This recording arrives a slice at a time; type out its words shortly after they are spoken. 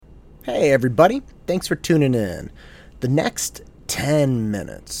Hey everybody, thanks for tuning in. The next 10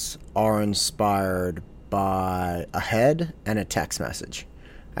 minutes are inspired by a head and a text message.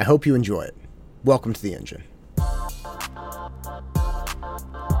 I hope you enjoy it. Welcome to the engine.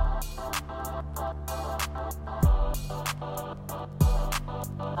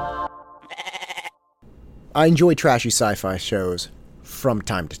 I enjoy trashy sci-fi shows from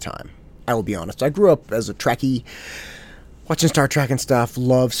time to time. I will be honest, I grew up as a Trekkie, watching Star Trek and stuff,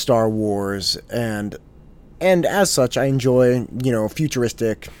 love Star Wars, and as such, I enjoy,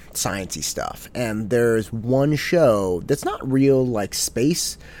 futuristic, sciencey stuff. And there's one show that's not real like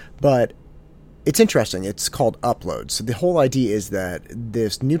space, but it's interesting. It's called Upload. So the whole idea is that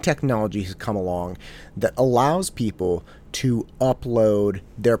this new technology has come along that allows people to upload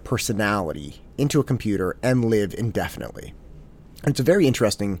their personality into a computer and live indefinitely. And it's a very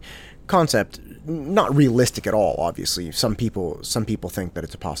interesting concept, not realistic at all, obviously. Some people think that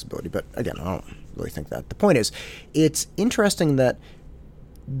it's a possibility, but again, I don't really think that. The point is, it's interesting that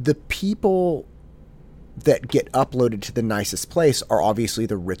the people that get uploaded to the nicest place are obviously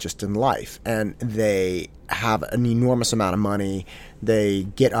the richest in life, and they have an enormous amount of money. They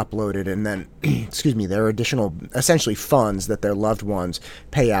get uploaded, and then, there are additional, essentially, funds that their loved ones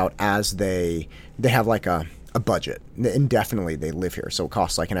pay out as they have like a budget. Indefinitely they live here, so it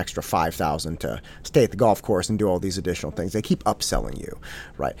costs like an extra $5,000 to stay at the golf course and do all these additional things. They keep upselling you,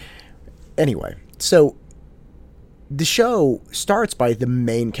 right? Anyway, so the show starts by the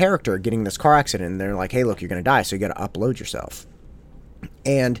main character getting this car accident, and they're like, hey, look, you're going to die, so you got to upload yourself.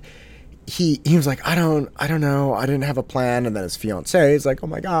 And he was like, I don't know, I didn't have a plan. And then his fiancée is like, oh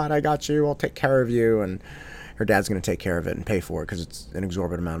my God, I got you, I'll take care of you. And her dad's going to take care of it and pay for it because it's an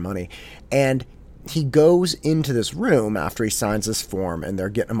exorbitant amount of money. And he goes into this room after he signs this form, and they're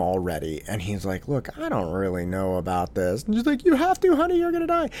getting him all ready. And he's like, look, I don't really know about this. And she's like, you have to, honey, you're going to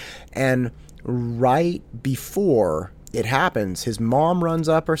die. And right before it happens, his mom runs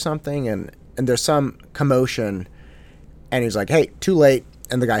up or something, and there's some commotion. And he's like, hey, too late.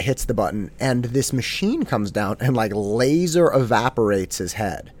 And the guy hits the button, and this machine comes down and like laser evaporates his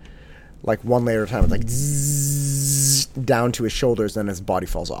head. Like one layer at a time. It's like zzz, down to his shoulders, then his body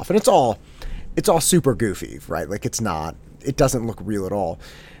falls off. And it's all super goofy, right? Like it doesn't look real at all.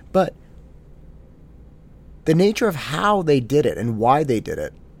 But the nature of how they did it and why they did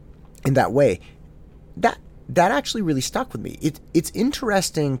it in that way, that actually really stuck with me. It's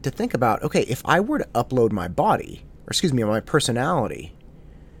interesting to think about, okay, if I were to upload my body, my personality,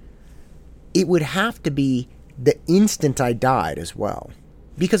 it would have to be the instant I died as well.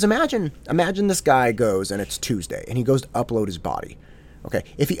 Because imagine this guy goes, and it's Tuesday, and he goes to upload his body. Okay,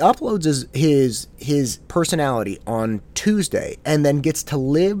 if he uploads his personality on Tuesday and then gets to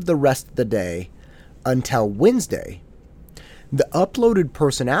live the rest of the day until Wednesday, the uploaded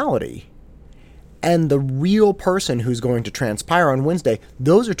personality and the real person who's going to transpire on Wednesday,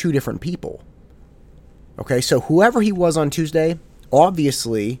 those are two different people. Okay, so whoever he was on Tuesday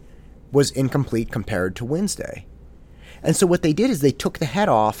obviously was incomplete compared to Wednesday. And so what they did is they took the head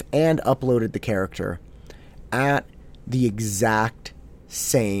off and uploaded the character at the exact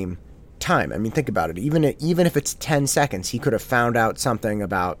same time. I mean, think about it. Even if it's 10 seconds, he could have found out something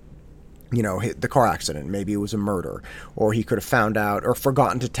about, the car accident. Maybe it was a murder, or he could have found out or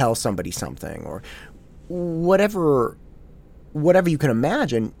forgotten to tell somebody something, or whatever you can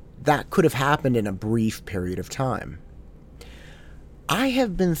imagine that could have happened in a brief period of time. I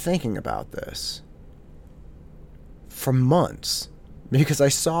have been thinking about this for months because I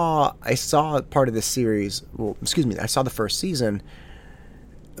saw part of this series. I saw the first season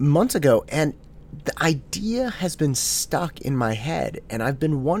months ago, and the idea has been stuck in my head, and I've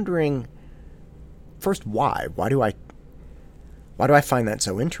been wondering, first, why do I find that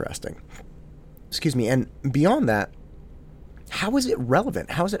so interesting? And beyond that, how is it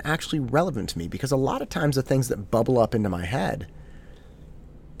relevant? How is it actually relevant to me? Because a lot of times the things that bubble up into my head,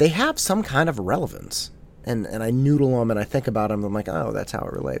 they have some kind of relevance, and I noodle them and I think about them, and I'm like, oh, that's how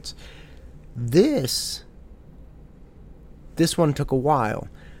it relates. This one took a while.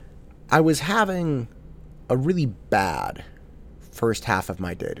 I was having a really bad first half of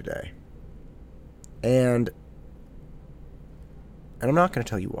my day today. And I'm not going to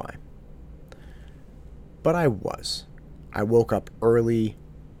tell you why. But I was. I woke up early,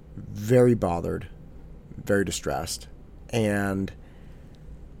 very bothered, very distressed, and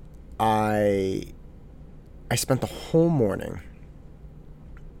I spent the whole morning,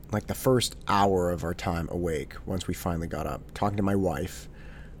 like the first hour of our time awake, once we finally got up, talking to my wife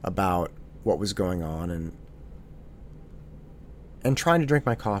about what was going on, and trying to drink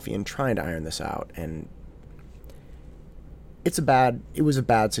my coffee and trying to iron this out. And it was a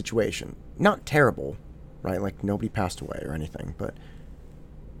bad situation. Not terrible, right? Like nobody passed away or anything, but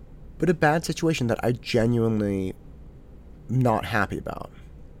a bad situation that I genuinely not happy about.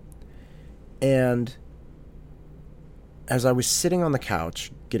 And as I was sitting on the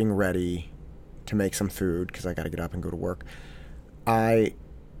couch getting ready to make some food because I got to get up and go to work, I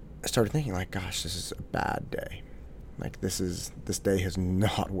started thinking like, gosh, this is a bad day. Like this day has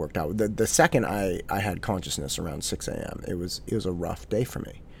not worked out. The second I had consciousness around 6 a.m., it was a rough day for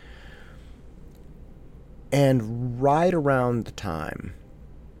me. And right around the time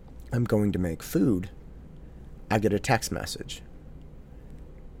I'm going to make food, I get a text message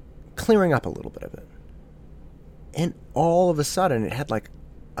clearing up a little bit of it. And all of a sudden it had like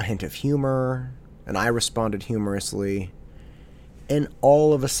a hint of humor, and I responded humorously. And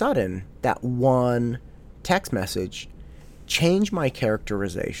all of a sudden, that one text message changed my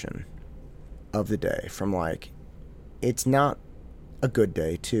characterization of the day from like, it's not a good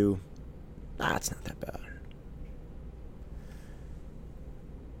day to, it's not that bad.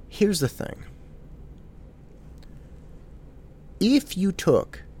 Here's the thing. If you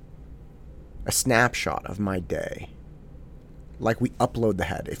took a snapshot of my day, like we upload the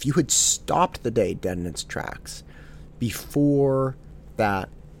head, if you had stopped the day dead in its tracks before that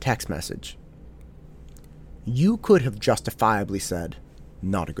text message, you could have justifiably said,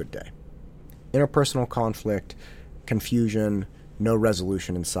 not a good day. Interpersonal conflict, confusion, no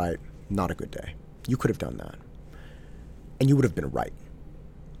resolution in sight, not a good day. You could have done that. And you would have been right.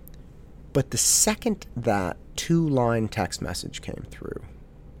 But the second that 2-line text message came through,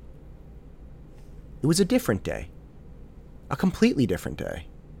 it was a different day. A completely different day.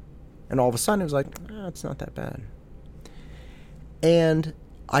 And all of a sudden it was like, it's not that bad. And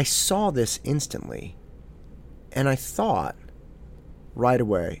I saw this instantly. And I thought right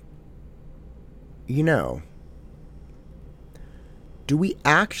away, do we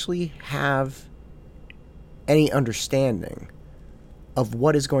actually have any understanding of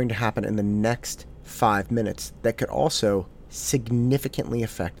what is going to happen in the next 5 minutes that could also significantly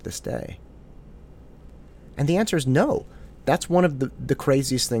affect this day? And the answer is no. That's one of the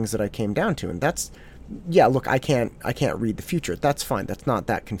craziest things that I came down to. And that's, look, I can't read the future. That's fine. That's not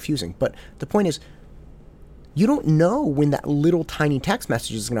that confusing. But the point is, you don't know when that little tiny text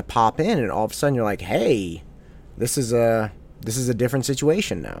message is going to pop in, and all of a sudden you're like, hey, this is a different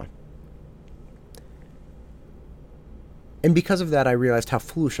situation now. And because of that, I realized how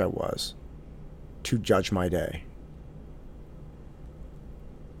foolish I was to judge my day.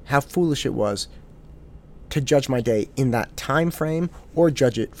 How foolish it was to judge my day in that time frame, or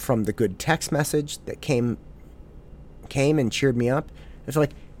judge it from the good text message that came and cheered me up. I feel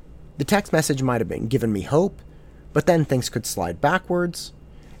like the text message might have been giving me hope, but then things could slide backwards,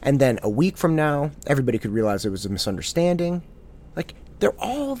 and then a week from now, everybody could realize it was a misunderstanding. Like, there are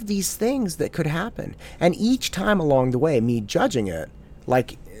all of these things that could happen. And each time along the way, me judging it,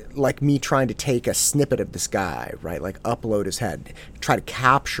 like me trying to take a snippet of this guy, right? Like upload his head, try to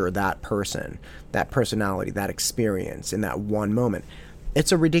capture that person, that personality, that experience in that one moment.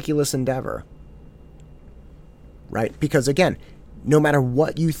 It's a ridiculous endeavor, right? Because again, no matter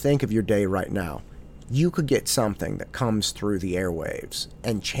what you think of your day right now, you could get something that comes through the airwaves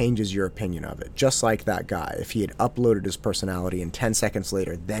and changes your opinion of it. Just like that guy, if he had uploaded his personality and 10 seconds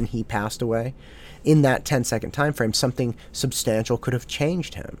later, then he passed away, in that 10-second time frame, something substantial could have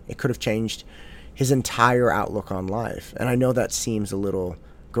changed him. It could have changed his entire outlook on life. And I know that seems a little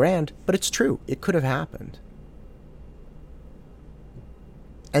grand, but it's true. It could have happened.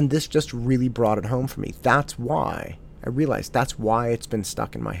 And this just really brought it home for me. That's why I realized that's why it's been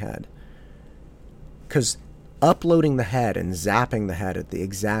stuck in my head. Because uploading the head and zapping the head at the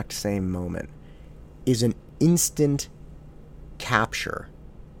exact same moment is an instant capture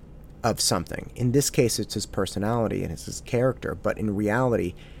of something. In this case, it's his personality and it's his character, but in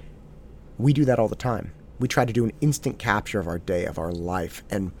reality, we do that all the time. We try to do an instant capture of our day, of our life,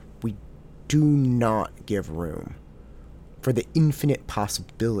 and we do not give room for the infinite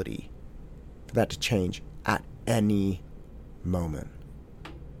possibility for that to change at any moment.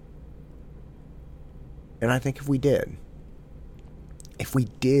 And I think if we did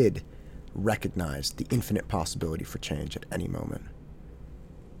recognize the infinite possibility for change at any moment,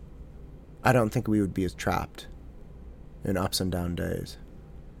 I don't think we would be as trapped in ups and down days.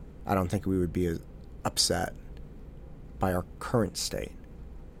 I don't think we would be as upset by our current state.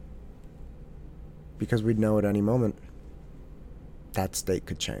 Because we'd know at any moment that state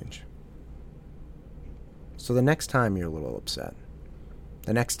could change. So the next time you're a little upset,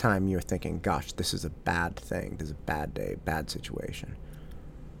 the next time you're thinking, gosh, this is a bad thing, this is a bad day, bad situation,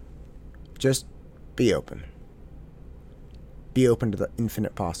 just be open. Be open to the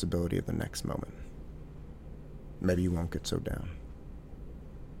infinite possibility of the next moment. Maybe you won't get so down.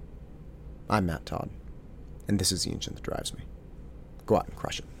 I'm Matt Todd, and this is the engine that drives me. Go out and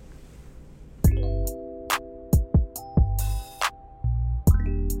crush it.